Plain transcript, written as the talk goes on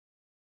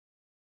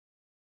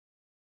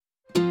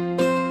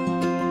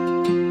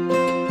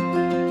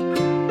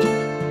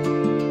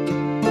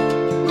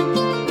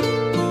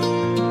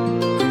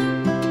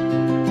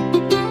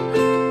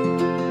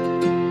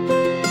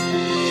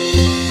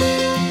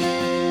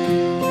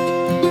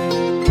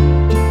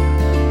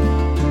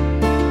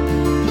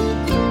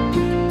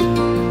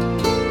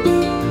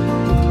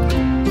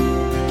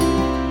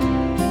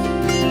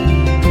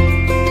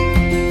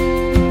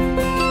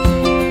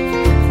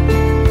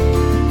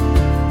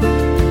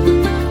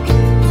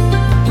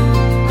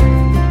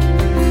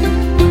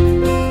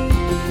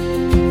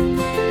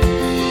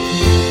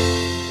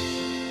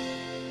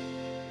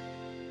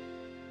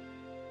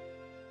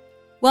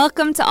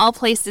Welcome to All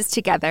Places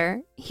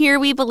Together. Here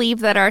we believe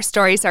that our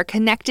stories are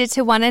connected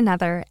to one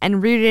another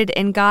and rooted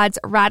in God's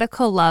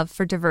radical love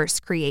for diverse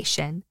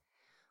creation.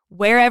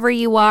 Wherever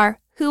you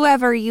are,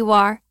 whoever you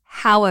are,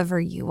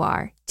 however you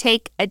are,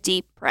 take a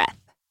deep breath.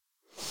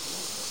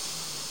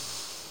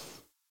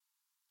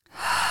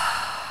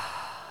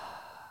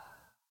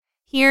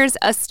 Here's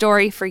a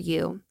story for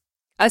you.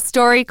 A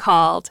story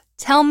called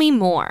Tell Me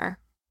More.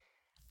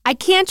 I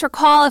can't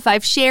recall if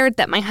I've shared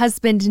that my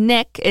husband,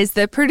 Nick, is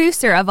the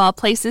producer of All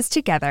Places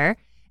Together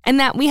and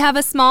that we have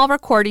a small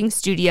recording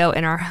studio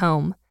in our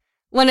home.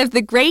 One of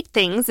the great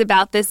things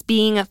about this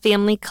being a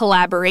family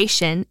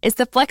collaboration is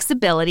the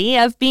flexibility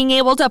of being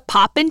able to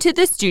pop into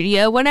the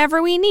studio whenever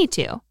we need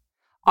to.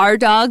 Our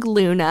dog,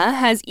 Luna,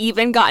 has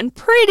even gotten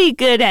pretty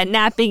good at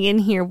napping in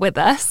here with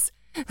us,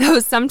 though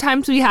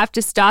sometimes we have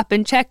to stop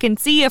and check and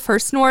see if her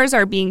snores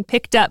are being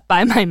picked up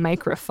by my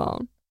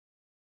microphone.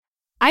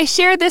 I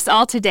share this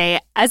all today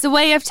as a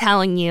way of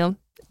telling you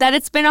that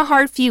it's been a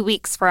hard few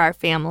weeks for our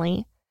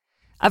family.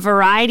 A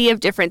variety of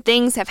different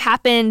things have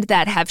happened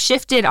that have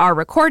shifted our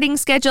recording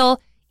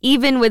schedule,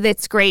 even with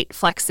its great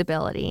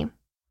flexibility.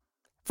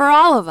 For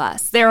all of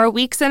us, there are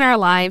weeks in our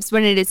lives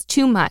when it is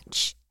too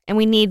much, and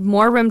we need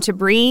more room to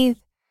breathe,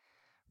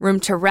 room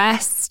to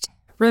rest,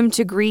 room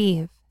to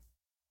grieve.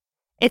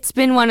 It's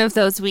been one of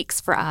those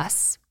weeks for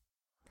us.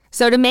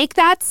 So to make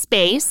that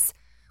space,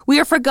 we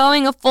are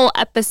forgoing a full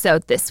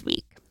episode this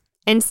week.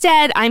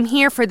 Instead, I'm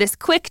here for this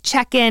quick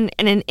check-in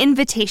and an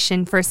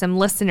invitation for some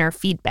listener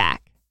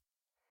feedback.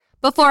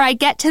 Before I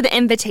get to the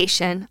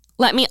invitation,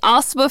 let me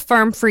also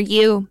affirm for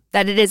you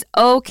that it is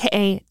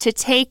okay to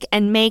take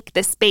and make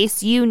the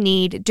space you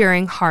need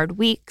during hard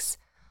weeks,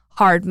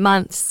 hard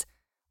months,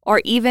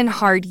 or even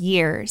hard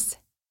years.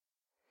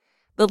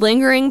 The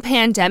lingering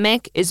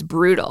pandemic is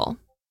brutal.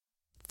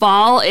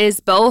 Fall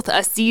is both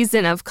a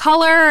season of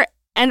color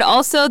and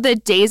also the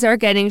days are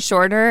getting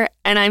shorter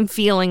and I'm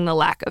feeling the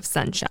lack of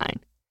sunshine.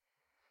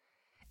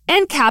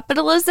 And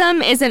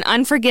capitalism is an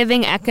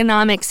unforgiving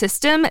economic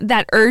system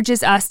that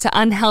urges us to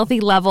unhealthy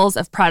levels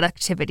of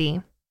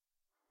productivity.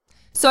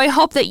 So I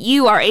hope that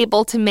you are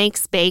able to make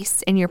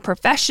space in your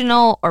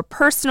professional or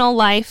personal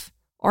life,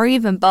 or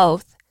even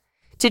both,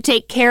 to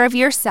take care of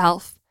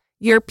yourself,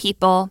 your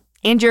people,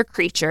 and your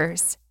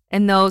creatures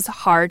in those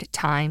hard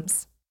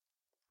times.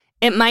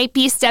 It might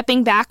be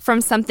stepping back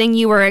from something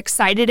you were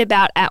excited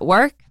about at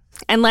work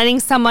and letting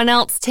someone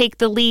else take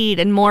the lead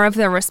and more of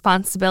the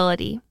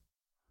responsibility.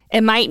 It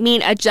might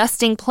mean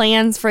adjusting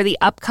plans for the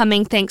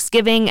upcoming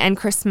Thanksgiving and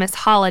Christmas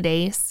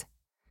holidays.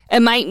 It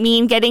might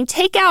mean getting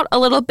takeout a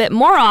little bit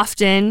more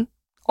often,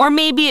 or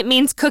maybe it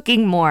means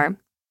cooking more.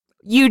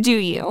 You do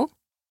you.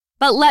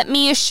 But let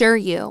me assure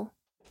you,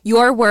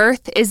 your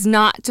worth is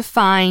not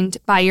defined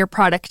by your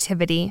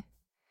productivity.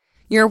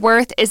 Your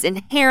worth is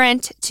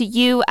inherent to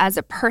you as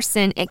a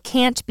person. It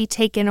can't be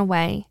taken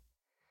away.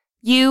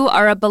 You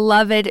are a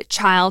beloved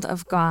child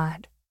of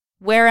God,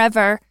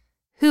 wherever,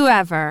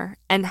 whoever,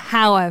 and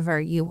however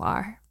you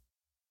are.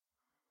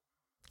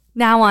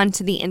 Now on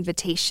to the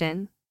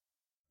invitation.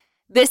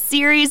 This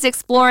series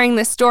exploring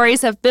the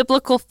stories of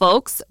biblical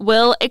folks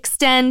will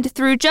extend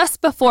through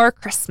just before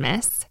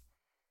Christmas.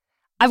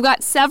 I've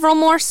got several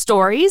more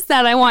stories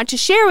that I want to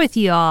share with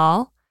you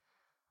all.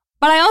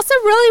 But I also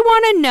really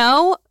want to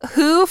know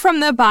who from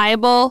the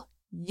Bible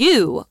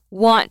you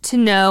want to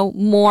know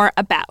more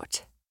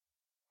about.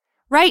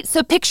 Right?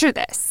 So picture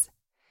this.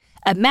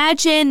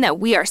 Imagine that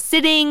we are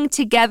sitting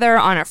together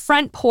on a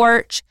front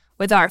porch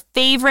with our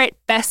favorite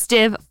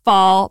festive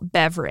fall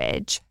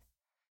beverage.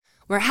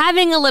 We're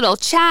having a little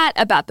chat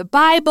about the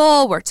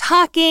Bible, we're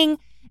talking,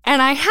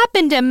 and I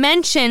happen to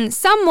mention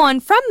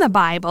someone from the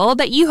Bible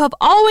that you have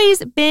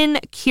always been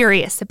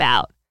curious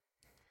about.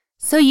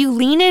 So you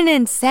lean in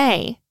and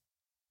say,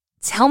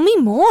 "Tell me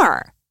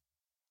more."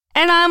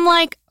 And I'm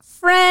like,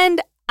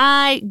 "Friend,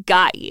 I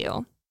got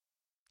you."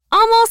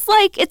 Almost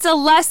like it's a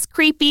less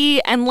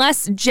creepy and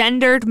less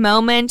gendered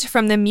moment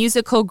from the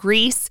musical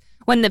Grease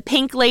when the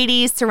pink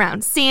ladies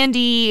surround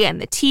Sandy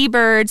and the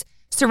T-Birds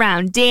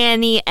surround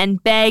Danny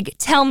and beg,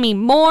 "Tell me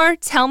more,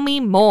 tell me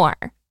more."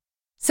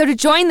 So to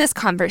join this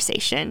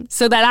conversation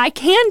so that I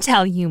can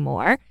tell you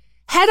more,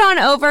 head on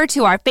over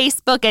to our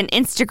Facebook and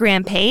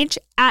Instagram page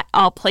at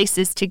All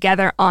Places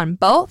Together on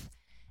both,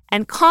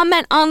 and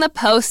comment on the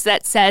post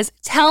that says,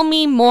 "Tell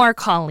me more,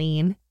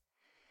 Colleen."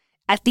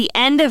 At the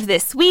end of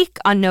this week,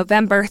 on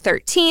November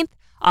 13th,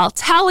 I'll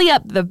tally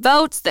up the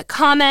votes, the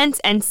comments,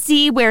 and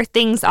see where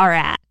things are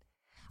at.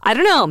 I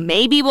don't know,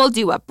 maybe we'll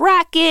do a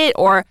bracket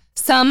or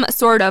some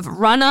sort of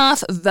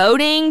runoff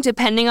voting,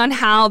 depending on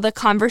how the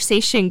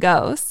conversation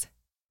goes.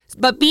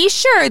 But be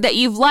sure that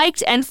you've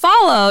liked and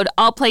followed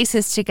All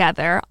Places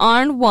Together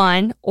on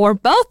one or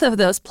both of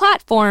those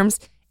platforms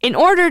in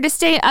order to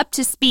stay up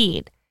to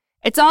speed.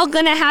 It's all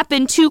going to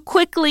happen too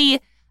quickly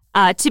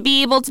to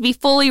be able to be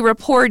fully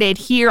reported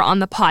here on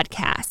the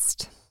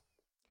podcast.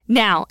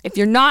 Now, if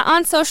you're not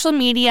on social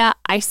media,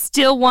 I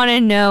still want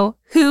to know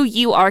who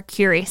you are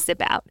curious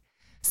about.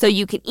 So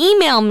you can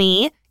email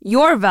me,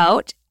 your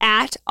vote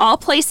at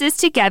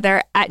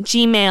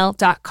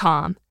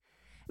allplacestogether@gmail.com.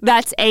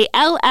 That's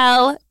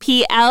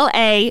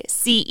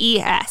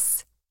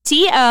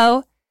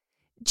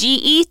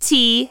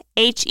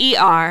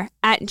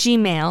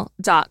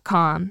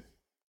allplacestogether@gmail.com.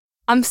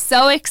 I'm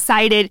so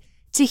excited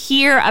to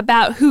hear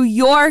about who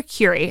you're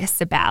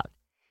curious about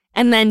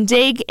and then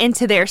dig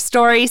into their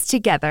stories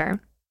together.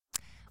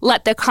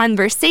 Let the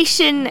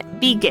conversation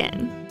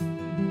begin.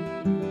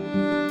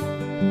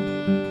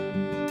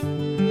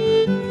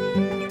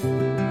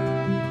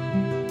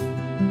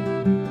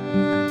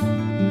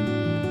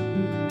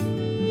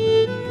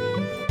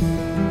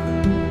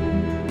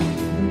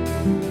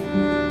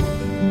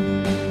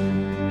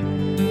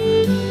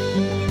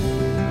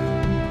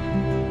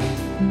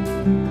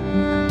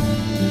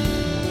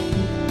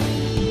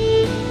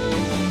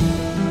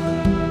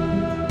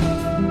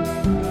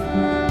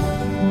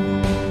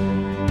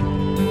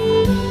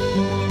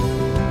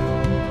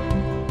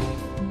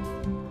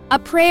 A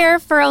prayer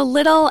for a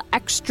little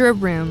extra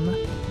room.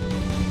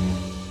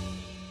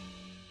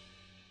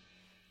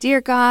 Dear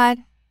God,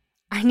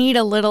 I need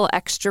a little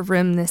extra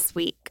room this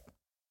week.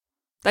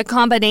 The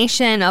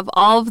combination of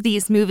all of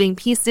these moving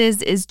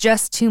pieces is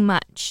just too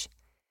much.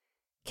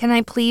 Can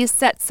I please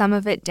set some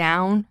of it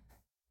down?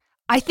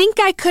 I think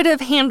I could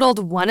have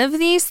handled one of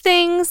these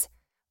things,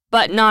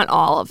 but not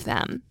all of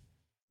them.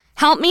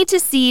 Help me to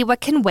see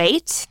what can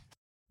wait,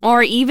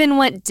 or even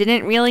what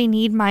didn't really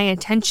need my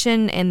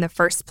attention in the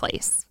first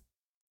place.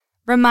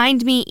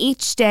 Remind me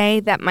each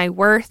day that my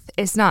worth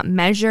is not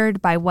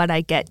measured by what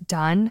I get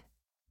done,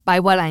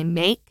 by what I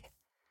make,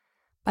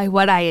 by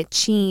what I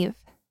achieve.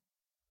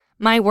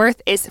 My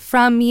worth is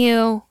from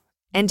you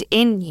and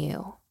in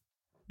you,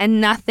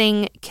 and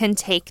nothing can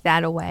take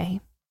that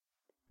away.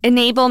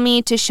 Enable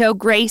me to show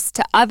grace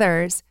to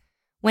others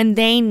when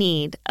they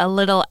need a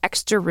little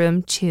extra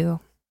room too.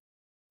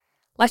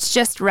 Let's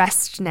just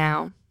rest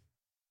now,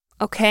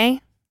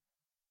 okay?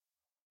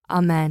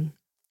 Amen.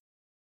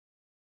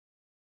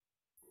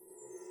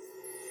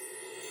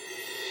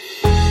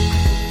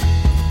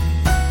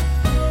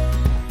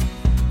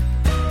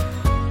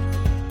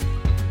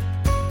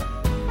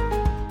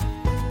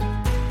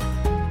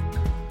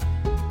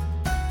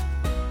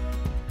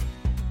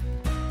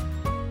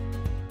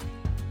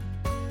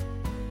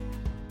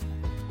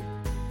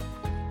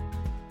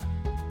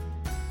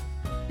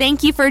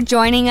 Thank you for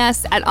joining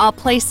us at All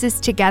Places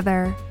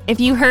Together. If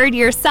you heard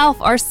yourself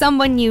or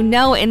someone you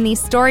know in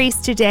these stories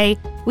today,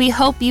 we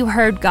hope you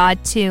heard God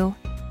too.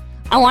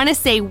 I want to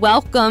say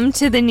welcome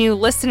to the new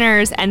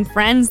listeners and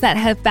friends that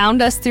have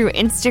found us through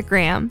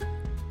Instagram.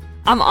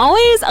 I'm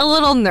always a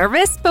little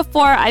nervous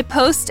before I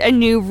post a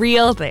new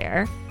reel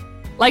there.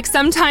 Like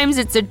sometimes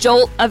it's a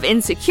jolt of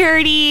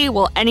insecurity.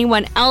 Will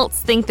anyone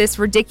else think this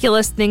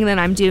ridiculous thing that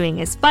I'm doing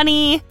is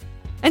funny?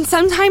 And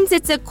sometimes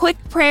it's a quick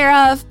prayer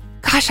of,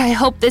 gosh, I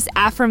hope this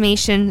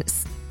affirmation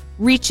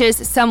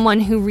reaches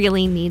someone who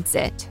really needs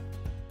it.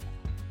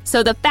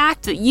 So the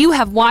fact that you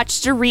have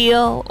watched a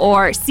reel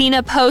or seen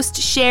a post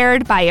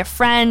shared by a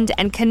friend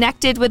and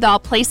connected with All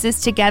Places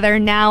Together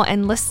now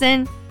and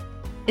listen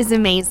is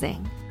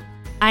amazing.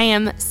 I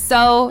am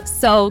so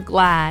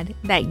glad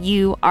that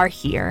you are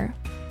here.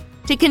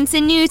 To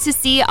continue to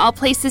see All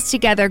Places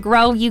Together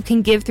grow, you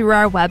can give through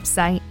our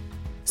website.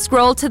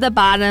 Scroll to the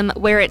bottom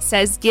where it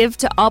says Give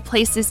to All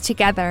Places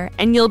Together,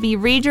 and you'll be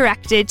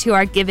redirected to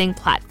our giving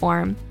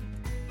platform.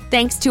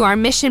 Thanks to our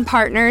mission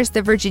partners,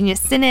 the Virginia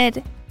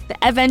Synod, the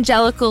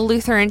Evangelical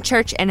Lutheran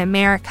Church in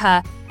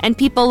America, and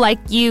people like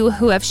you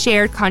who have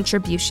shared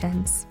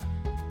contributions.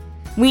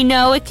 We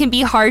know it can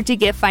be hard to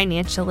give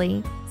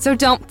financially, so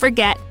don't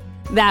forget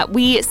that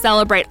we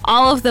celebrate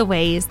all of the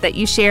ways that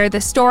you share the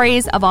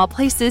stories of All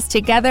Places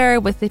Together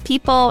with the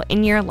people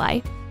in your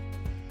life.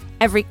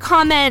 Every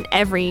comment,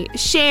 every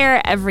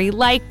share, every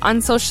like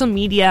on social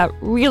media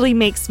really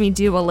makes me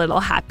do a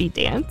little happy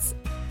dance.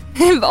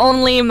 If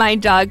only my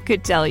dog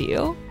could tell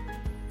you.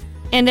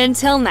 And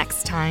until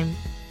next time,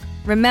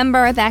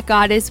 remember that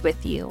God is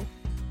with you,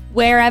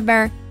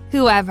 wherever,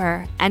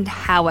 whoever, and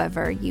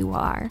however you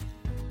are.